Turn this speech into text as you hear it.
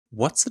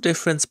What's the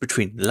difference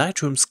between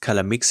Lightroom's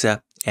color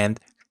mixer and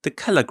the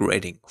color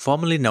grading,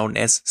 formerly known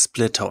as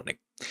split toning?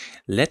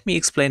 Let me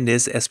explain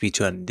this as we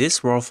turn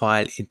this raw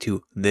file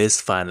into this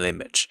final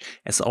image.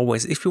 As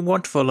always, if you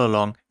want to follow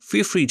along,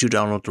 feel free to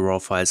download the raw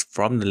files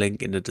from the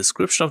link in the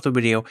description of the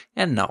video.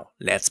 And now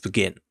let's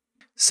begin.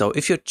 So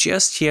if you're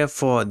just here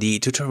for the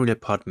tutorial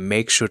part,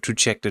 make sure to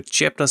check the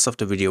chapters of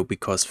the video,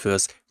 because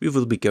first we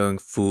will be going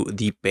through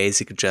the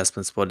basic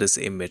adjustments for this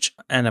image.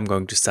 And I'm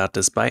going to start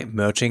this by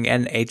merging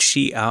an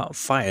HDR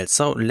file.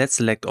 So let's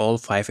select all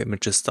 5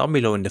 images down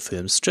below in the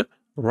film strip,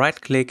 right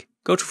click,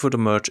 go to photo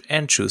merge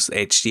and choose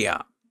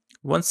HDR.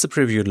 Once the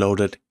preview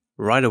loaded,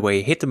 right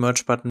away hit the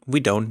merge button. We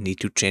don't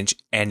need to change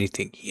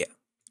anything here.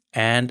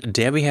 And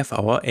there we have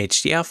our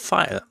HDR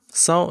file.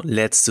 So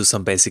let's do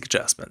some basic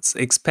adjustments.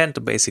 Expand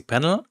the basic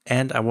panel,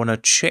 and I want to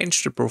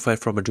change the profile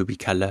from Adobe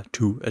Color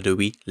to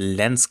Adobe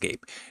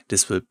Landscape.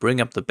 This will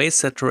bring up the base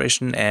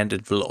saturation and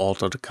it will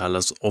alter the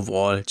colors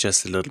overall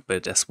just a little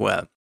bit as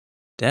well.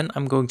 Then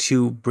I'm going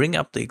to bring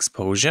up the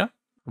exposure.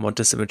 I want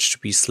this image to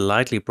be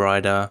slightly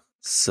brighter.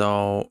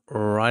 So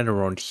right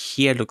around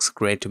here looks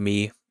great to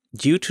me.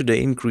 Due to the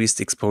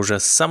increased exposure,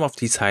 some of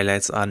these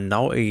highlights are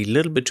now a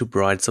little bit too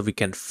bright, so we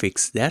can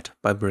fix that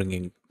by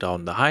bringing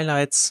down the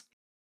highlights.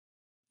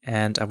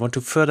 And I want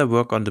to further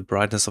work on the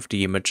brightness of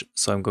the image,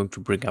 so I'm going to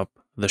bring up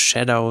the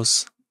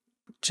shadows,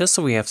 just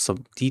so we have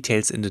some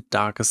details in the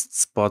darkest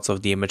spots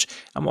of the image.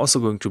 I'm also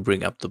going to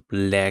bring up the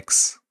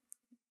blacks.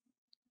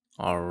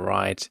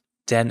 Alright,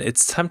 then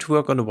it's time to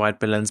work on the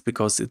white balance,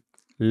 because it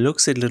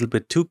looks a little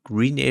bit too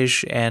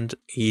greenish and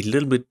a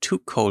little bit too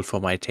cold for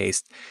my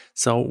taste.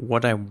 So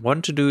what I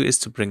want to do is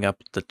to bring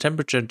up the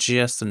temperature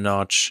just a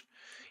notch,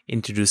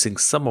 introducing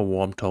some more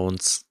warm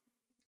tones.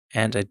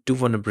 And I do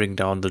want to bring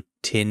down the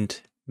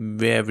tint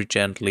very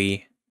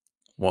gently.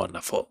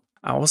 Wonderful.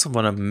 I also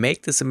want to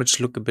make this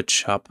image look a bit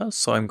sharper,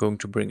 so I'm going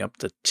to bring up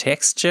the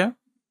texture,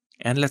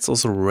 and let's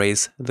also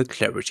raise the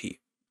clarity.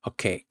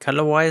 Okay,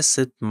 color-wise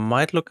it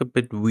might look a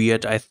bit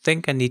weird. I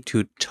think I need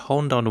to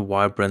tone down the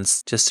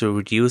vibrance just to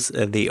reduce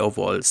the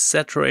overall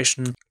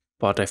saturation.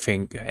 But I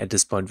think at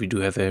this point we do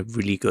have a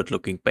really good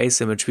looking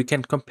base image. We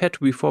can compare to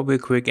before real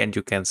quick, and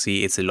you can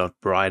see it's a lot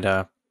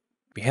brighter.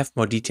 We have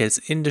more details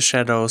in the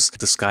shadows.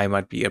 The sky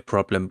might be a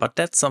problem, but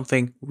that's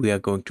something we are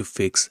going to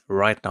fix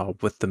right now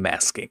with the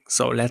masking.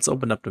 So let's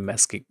open up the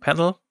masking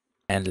panel.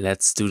 And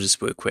let's do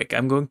this real quick.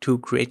 I'm going to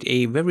create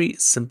a very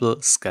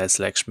simple sky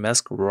selection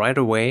mask right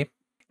away.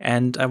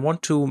 And I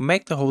want to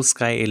make the whole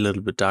sky a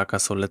little bit darker,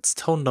 so let's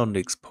tone down the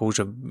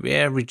exposure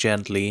very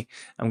gently.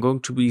 I'm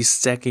going to be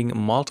stacking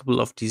multiple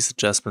of these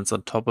adjustments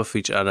on top of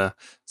each other,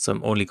 so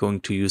I'm only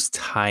going to use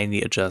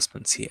tiny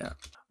adjustments here.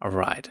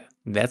 Alright,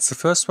 that's the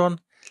first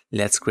one.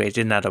 Let's create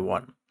another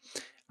one.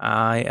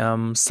 I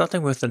am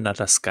starting with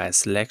another sky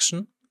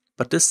selection,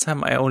 but this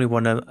time I only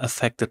want to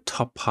affect the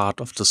top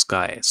part of the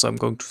sky. So I'm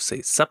going to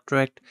say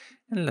subtract,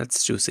 and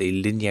let's choose a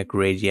linear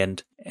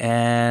gradient,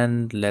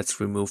 and let's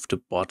remove the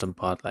bottom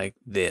part like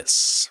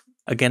this.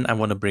 Again, I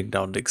want to bring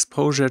down the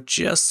exposure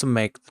just to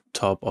make the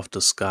top of the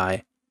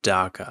sky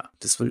darker.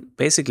 This will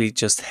basically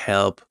just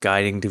help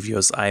guiding the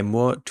viewer's eye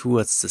more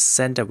towards the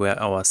center where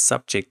our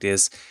subject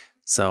is.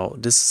 So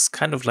this is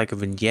kind of like a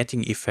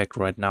vignetting effect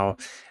right now.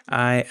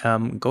 I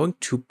am going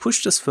to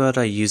push this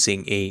further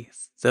using a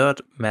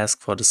third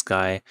mask for the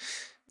sky.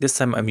 This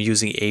time I'm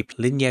using a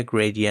linear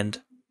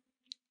gradient.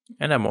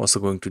 And I'm also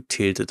going to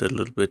tilt it a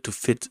little bit to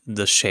fit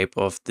the shape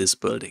of this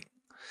building.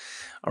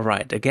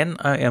 Alright, again,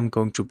 I am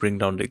going to bring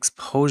down the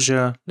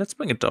exposure. Let's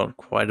bring it down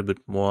quite a bit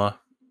more.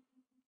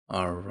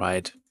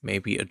 Alright,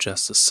 maybe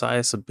adjust the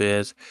size a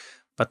bit,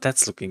 but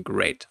that's looking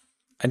great.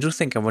 I do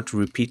think I want to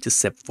repeat this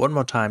step one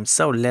more time,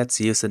 so let's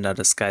use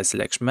another sky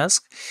selection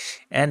mask.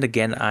 And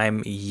again,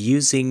 I'm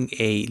using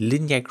a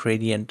linear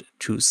gradient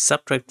to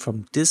subtract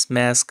from this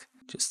mask,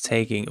 just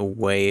taking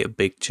away a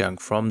big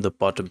chunk from the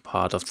bottom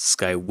part of the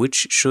sky,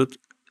 which should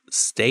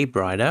stay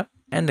brighter.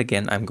 And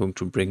again, I'm going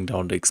to bring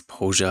down the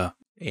exposure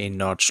a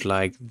notch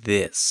like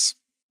this.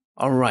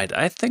 Alright,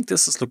 I think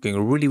this is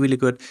looking really, really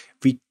good.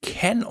 We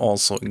can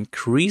also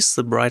increase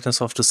the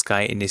brightness of the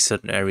sky in a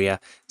certain area.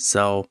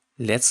 So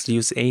let's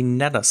use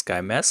another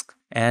sky mask.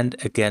 And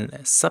again,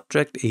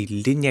 subtract a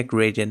linear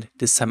gradient.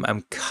 This time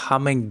I'm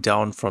coming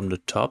down from the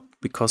top,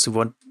 because we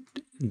want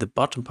the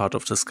bottom part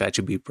of the sky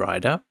to be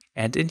brighter.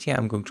 And in here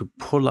I'm going to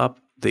pull up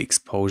the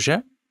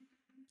exposure,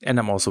 and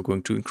I'm also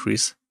going to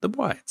increase the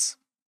whites.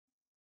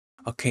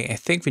 Okay, I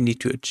think we need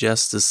to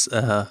adjust this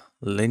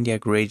linear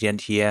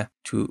gradient here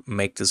to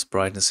make this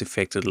brightness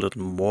effect a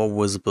little more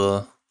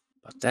visible,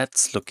 but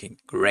that's looking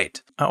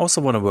great. I also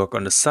want to work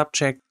on the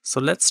subject, so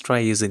let's try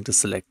using the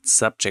select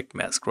subject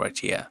mask right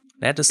here.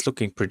 That is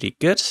looking pretty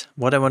good.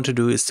 What I want to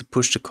do is to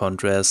push the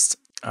contrast.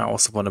 I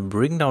also want to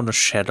bring down the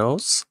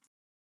shadows.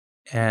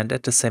 And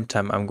at the same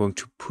time, I'm going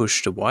to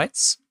push the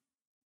whites,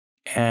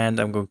 and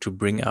I'm going to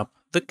bring up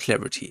the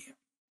clarity.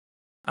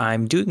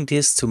 I'm doing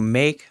this to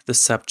make the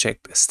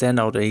subject stand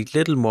out a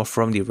little more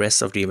from the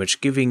rest of the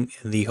image, giving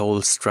the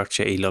whole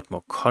structure a lot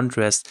more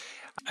contrast.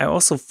 I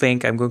also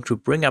think I'm going to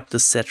bring up the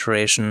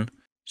saturation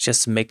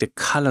just to make the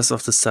colors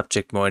of the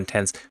subject more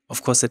intense.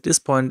 Of course, at this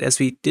point, as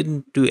we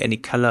didn't do any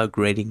color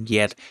grading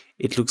yet,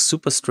 it looks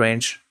super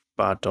strange,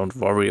 but don't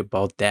worry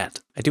about that.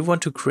 I do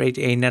want to create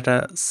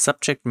another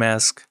subject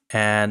mask,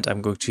 and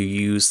I'm going to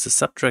use the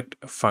subtract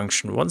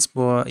function once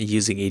more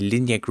using a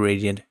linear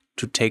gradient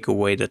to take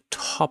away the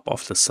top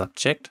of the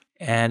subject.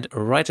 And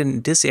right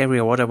in this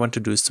area, what I want to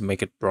do is to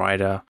make it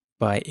brighter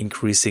by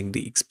increasing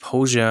the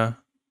exposure.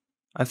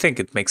 I think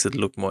it makes it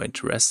look more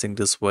interesting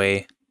this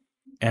way.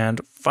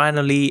 And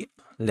finally,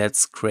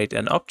 let's create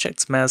an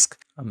objects mask.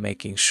 I'm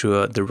making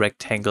sure the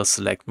rectangle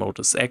select mode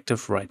is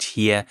active right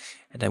here.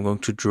 And I'm going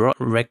to draw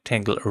a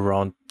rectangle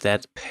around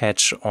that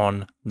patch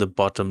on the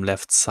bottom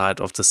left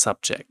side of the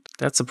subject.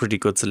 That's a pretty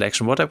good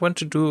selection. What I want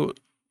to do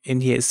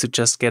in here is to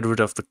just get rid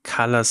of the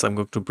colors. I'm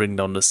going to bring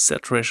down the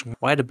saturation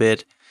quite a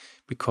bit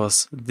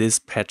because this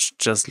patch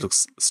just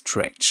looks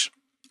strange.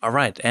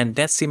 Alright, and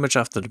that's the image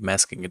after the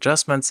masking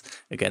adjustments.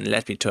 Again,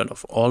 let me turn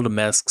off all the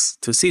masks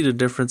to see the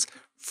difference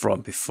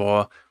from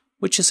before,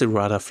 which is a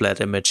rather flat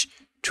image,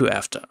 to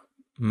after.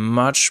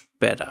 Much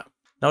better.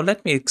 Now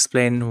let me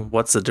explain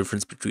what's the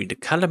difference between the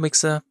color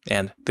mixer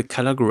and the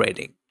color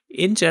grading.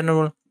 In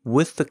general,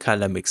 with the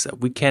color mixer,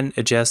 we can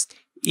adjust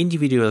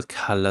individual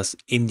colors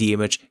in the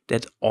image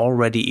that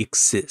already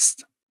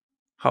exist.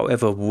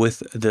 However, with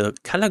the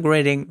color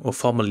grading, or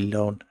formerly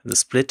known the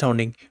split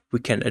toning, we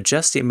can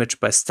adjust the image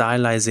by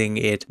stylizing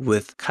it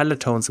with color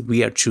tones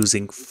we are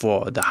choosing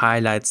for the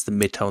highlights, the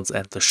midtones,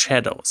 and the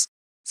shadows.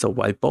 So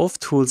while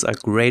both tools are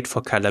great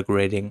for color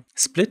grading,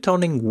 split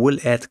toning will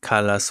add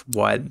colors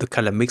while the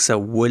color mixer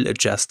will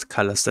adjust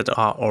colors that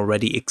are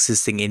already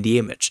existing in the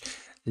image.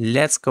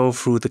 Let's go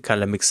through the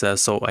color mixer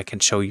so I can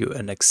show you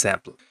an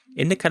example.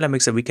 In the color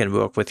mixer, we can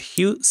work with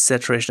hue,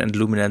 saturation, and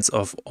luminance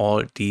of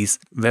all these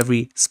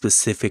very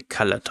specific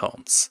color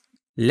tones.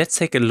 Let's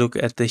take a look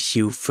at the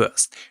hue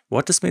first.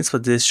 What this means for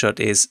this shot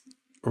is,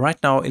 right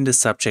now in the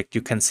subject,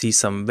 you can see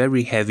some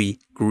very heavy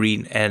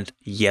green and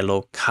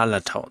yellow color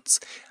tones.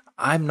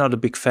 I'm not a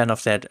big fan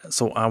of that,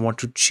 so I want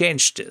to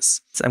change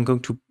this. So I'm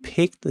going to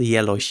pick the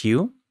yellow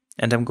hue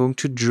and I'm going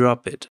to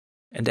drop it.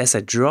 And as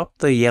I drop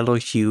the yellow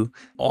hue,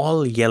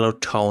 all yellow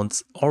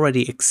tones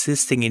already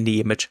existing in the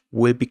image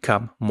will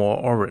become more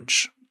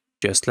orange.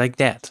 Just like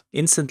that.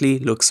 Instantly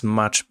looks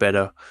much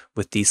better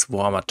with these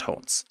warmer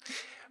tones.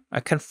 I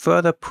can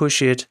further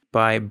push it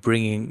by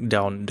bringing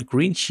down the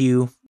green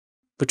hue,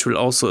 which will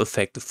also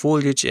affect the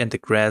foliage and the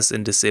grass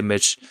in this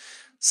image.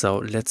 So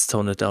let's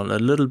tone it down a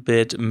little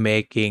bit,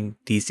 making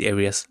these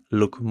areas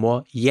look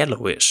more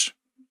yellowish.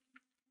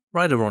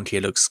 Right around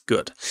here looks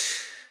good.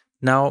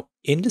 Now,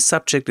 in the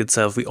subject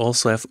itself, we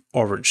also have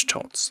orange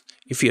tones.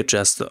 If we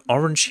adjust the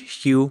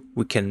orange hue,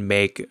 we can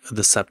make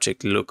the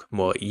subject look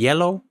more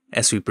yellow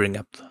as we bring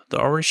up the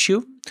orange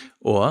hue,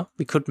 or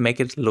we could make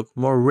it look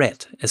more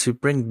red as we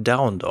bring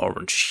down the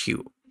orange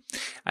hue.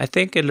 I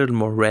think a little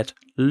more red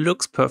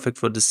looks perfect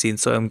for the scene,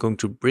 so I'm going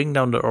to bring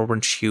down the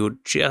orange hue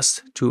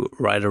just to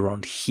right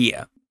around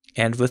here.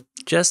 And with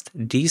just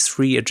these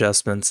three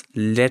adjustments,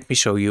 let me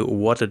show you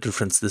what a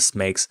difference this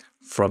makes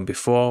from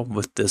before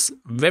with this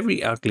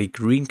very ugly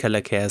green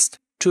color cast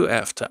to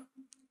after.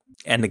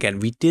 And again,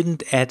 we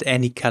didn't add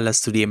any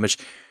colors to the image.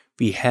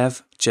 We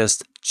have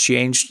just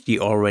changed the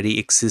already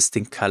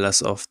existing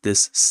colors of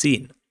this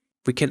scene.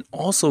 We can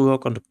also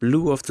work on the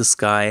blue of the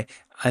sky.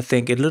 I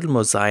think a little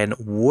more cyan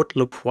would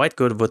look quite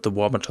good with the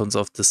warmer tones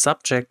of the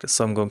subject.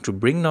 So I'm going to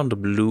bring down the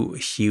blue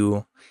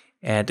hue,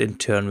 and in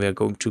turn we're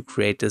going to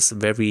create this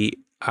very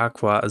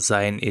aqua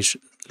cyan-ish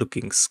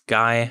looking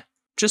sky,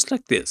 just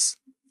like this.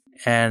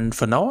 And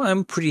for now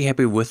I'm pretty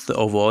happy with the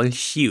overall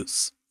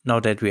hues. Now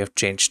that we have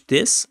changed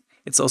this,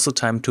 it's also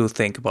time to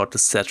think about the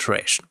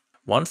saturation.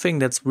 One thing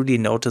that's really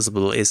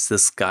noticeable is the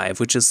sky,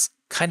 which is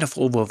kind of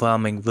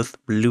overwhelming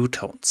with blue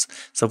tones.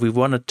 So we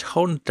want to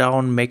tone it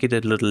down, make it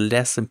a little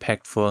less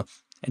impactful,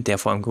 and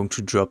therefore I'm going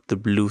to drop the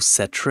blue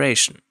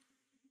saturation.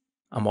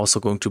 I'm also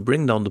going to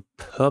bring down the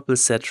purple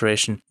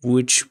saturation,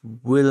 which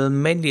will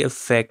mainly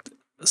affect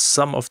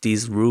some of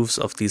these roofs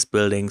of these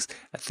buildings.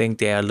 I think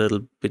they are a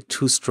little bit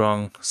too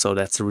strong, so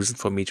that's the reason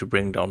for me to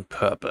bring down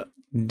purple.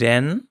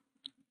 Then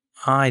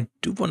I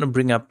do want to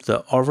bring up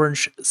the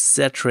orange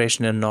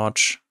saturation a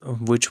notch,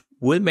 which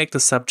will make the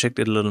subject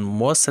a little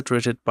more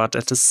saturated, but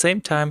at the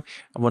same time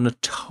I want to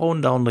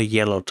tone down the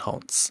yellow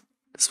tones.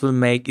 This will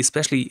make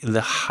especially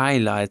the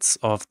highlights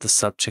of the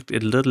subject a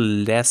little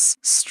less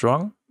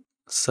strong.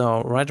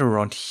 So right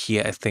around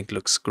here I think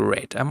looks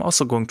great. I'm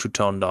also going to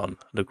tone down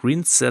the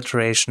green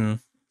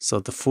saturation so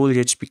the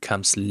foliage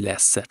becomes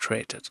less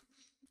saturated.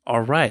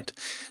 Alright,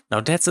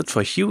 now that's it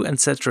for hue and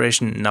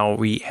saturation. Now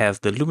we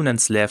have the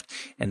luminance left,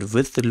 and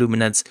with the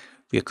luminance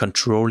we are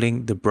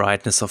controlling the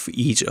brightness of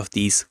each of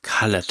these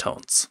color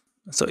tones.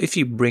 So if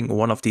you bring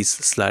one of these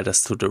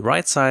sliders to the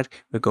right side,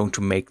 we're going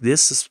to make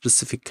this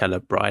specific color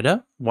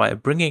brighter, while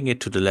bringing it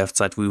to the left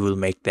side we will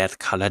make that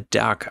color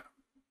darker.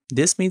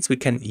 This means we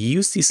can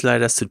use these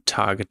sliders to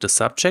target the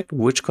subject,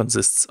 which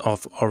consists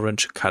of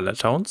orange color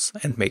tones,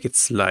 and make it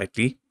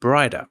slightly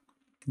brighter.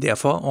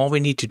 Therefore, all we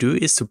need to do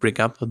is to bring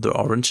up the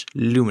orange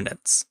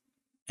luminance.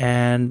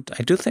 And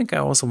I do think I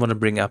also want to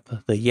bring up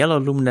the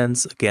yellow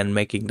luminance, again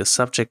making the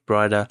subject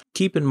brighter.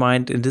 Keep in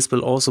mind, and this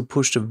will also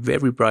push the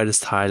very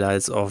brightest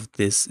highlights of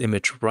this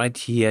image right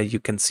here. You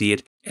can see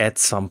it at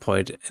some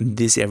point, and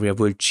this area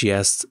will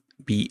just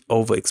be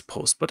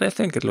overexposed, but I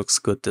think it looks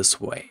good this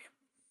way.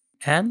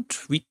 And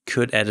we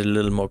could add a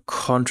little more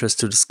contrast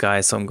to the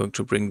sky, so I'm going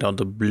to bring down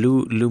the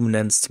blue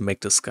luminance to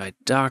make the sky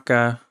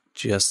darker,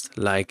 just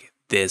like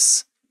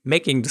this,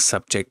 making the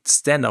subject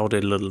stand out a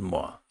little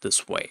more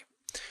this way.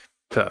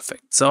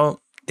 Perfect. So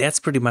that's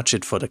pretty much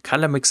it for the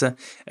color mixer.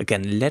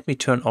 Again, let me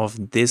turn off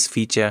this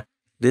feature.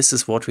 This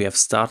is what we have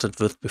started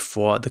with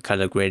before the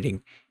color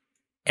grading.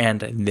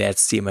 And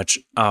that's the image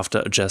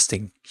after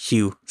adjusting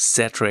hue,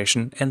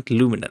 saturation and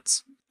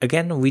luminance.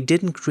 Again, we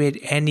didn't create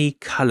any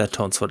color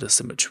tones for this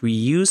image. We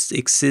used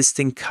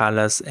existing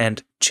colors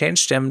and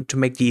changed them to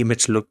make the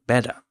image look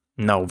better.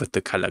 Now with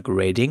the color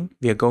grading,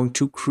 we are going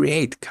to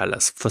create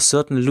colors for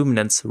certain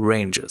luminance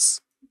ranges.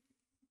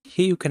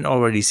 Here you can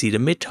already see the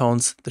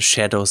midtones, the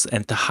shadows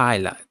and the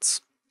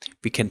highlights.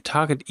 We can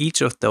target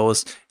each of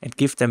those and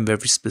give them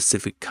very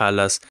specific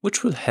colors,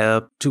 which will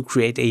help to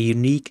create a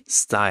unique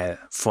style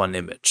for an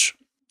image.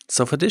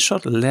 So for this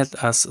shot,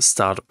 let us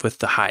start with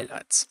the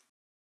highlights.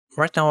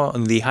 Right now,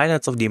 the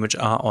highlights of the image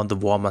are on the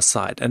warmer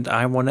side, and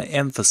I want to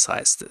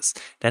emphasize this.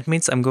 That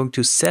means I'm going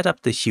to set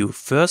up the hue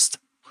first.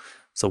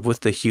 So with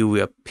the hue, we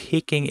are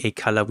picking a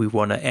color we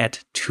want to add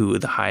to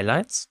the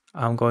highlights.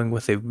 I'm going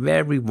with a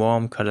very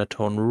warm color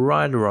tone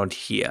right around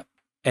here.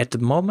 At the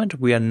moment,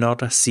 we are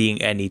not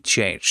seeing any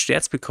change.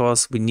 That's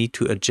because we need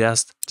to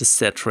adjust the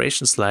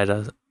saturation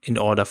slider in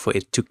order for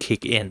it to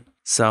kick in.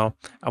 So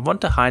I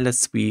want the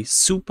highlights to be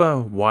super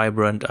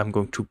vibrant. I'm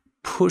going to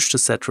push the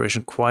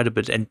saturation quite a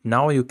bit, and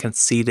now you can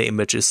see the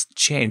image is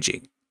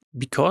changing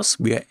because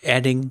we are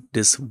adding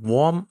this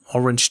warm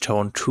orange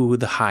tone to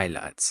the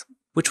highlights,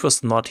 which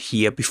was not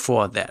here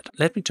before that.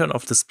 Let me turn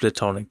off the split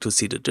toning to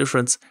see the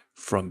difference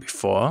from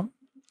before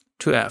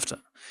to after.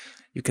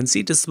 You can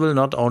see this will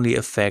not only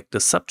affect the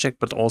subject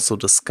but also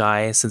the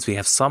sky, since we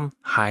have some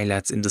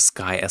highlights in the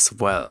sky as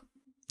well.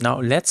 Now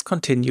let's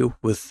continue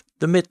with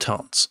the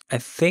midtones. I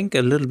think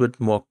a little bit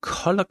more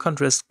color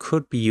contrast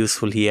could be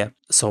useful here.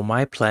 So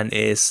my plan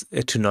is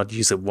to not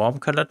use a warm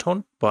color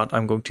tone, but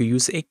I'm going to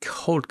use a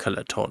cold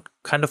color tone,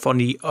 kind of on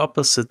the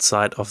opposite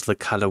side of the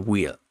color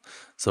wheel.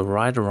 So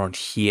right around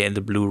here in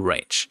the blue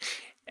range.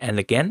 And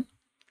again,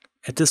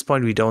 at this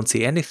point we don't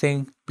see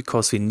anything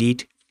because we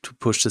need to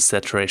push the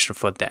saturation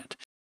for that.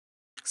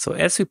 So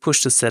as we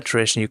push the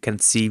saturation, you can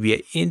see we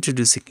are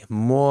introducing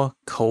more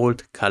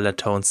cold color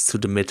tones to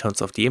the midtones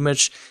of the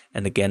image.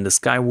 And again, the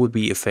sky will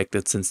be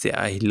affected since there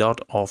are a lot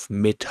of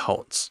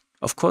midtones.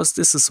 Of course,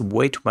 this is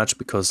way too much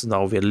because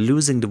now we're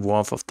losing the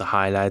warmth of the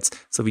highlights.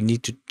 So we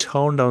need to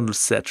tone down the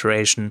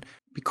saturation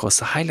because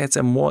the highlights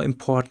are more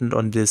important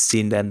on this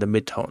scene than the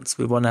midtones.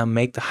 We want to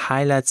make the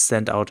highlights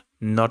stand out,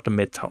 not the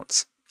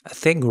midtones. I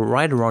think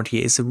right around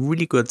here is a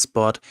really good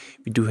spot.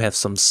 We do have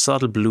some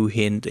subtle blue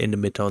hint in the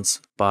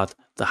midtones, but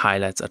the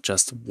highlights are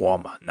just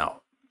warmer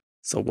now.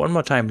 So one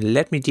more time,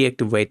 let me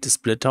deactivate the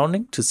split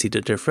toning to see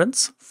the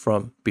difference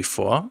from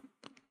before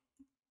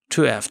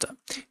to after.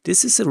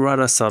 This is a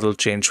rather subtle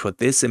change for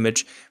this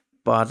image,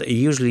 but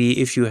usually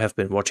if you have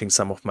been watching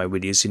some of my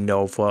videos, you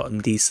know for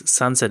these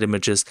sunset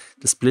images,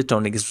 the split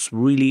toning is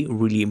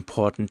really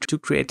important to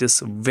create this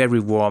very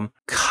warm,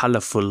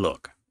 colorful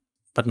look.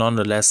 But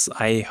nonetheless,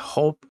 I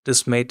hope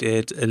this made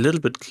it a little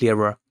bit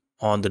clearer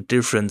on the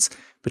difference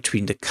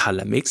between the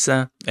color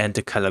mixer and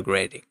the color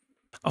grading.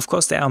 Of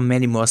course, there are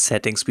many more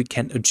settings we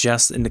can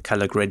adjust in the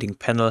color grading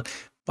panel,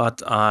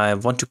 but I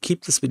want to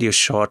keep this video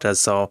shorter.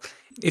 So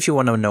if you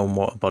want to know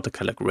more about the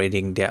color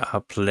grading, there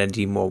are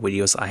plenty more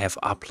videos I have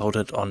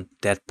uploaded on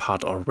that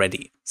part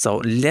already. So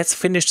let's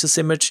finish this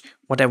image.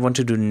 What I want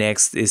to do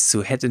next is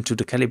to head into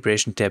the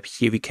calibration tab.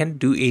 Here we can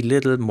do a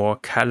little more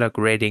color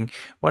grading.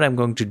 What I'm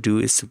going to do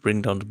is to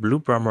bring down the blue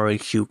primary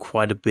hue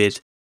quite a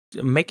bit,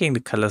 making the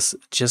colors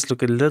just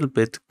look a little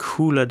bit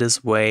cooler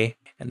this way.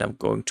 And I'm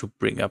going to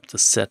bring up the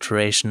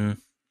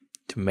saturation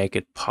to make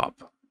it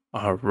pop.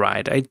 All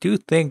right, I do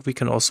think we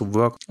can also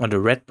work on the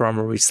red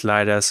primary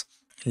sliders.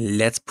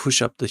 Let's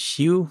push up the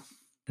hue.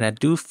 And I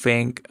do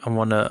think I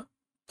want to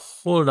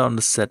pull down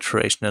the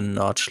saturation a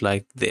notch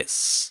like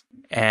this.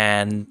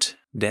 And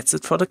that's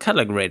it for the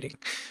color grading.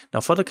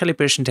 Now for the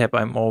calibration tab,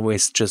 I'm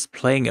always just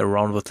playing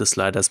around with the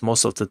sliders.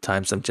 Most of the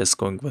times I'm just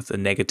going with a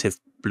negative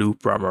blue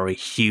primary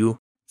hue.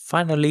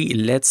 Finally,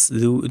 let's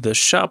do the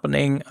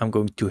sharpening. I'm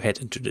going to head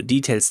into the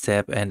details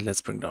tab and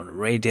let's bring down the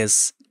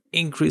radius,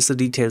 increase the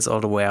details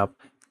all the way up.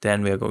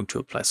 Then we are going to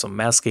apply some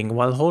masking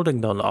while holding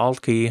down the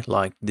Alt key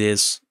like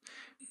this.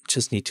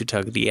 Just need to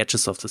target the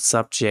edges of the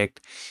subject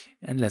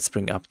and let's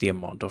bring up the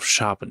amount of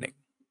sharpening.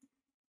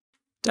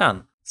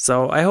 Done.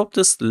 So I hope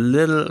this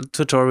little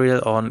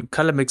tutorial on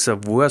color mixer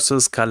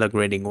versus color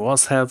grading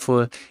was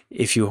helpful.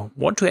 If you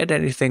want to add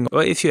anything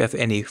or if you have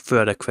any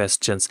further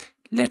questions,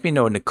 let me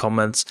know in the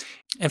comments.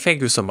 And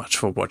thank you so much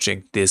for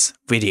watching this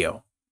video.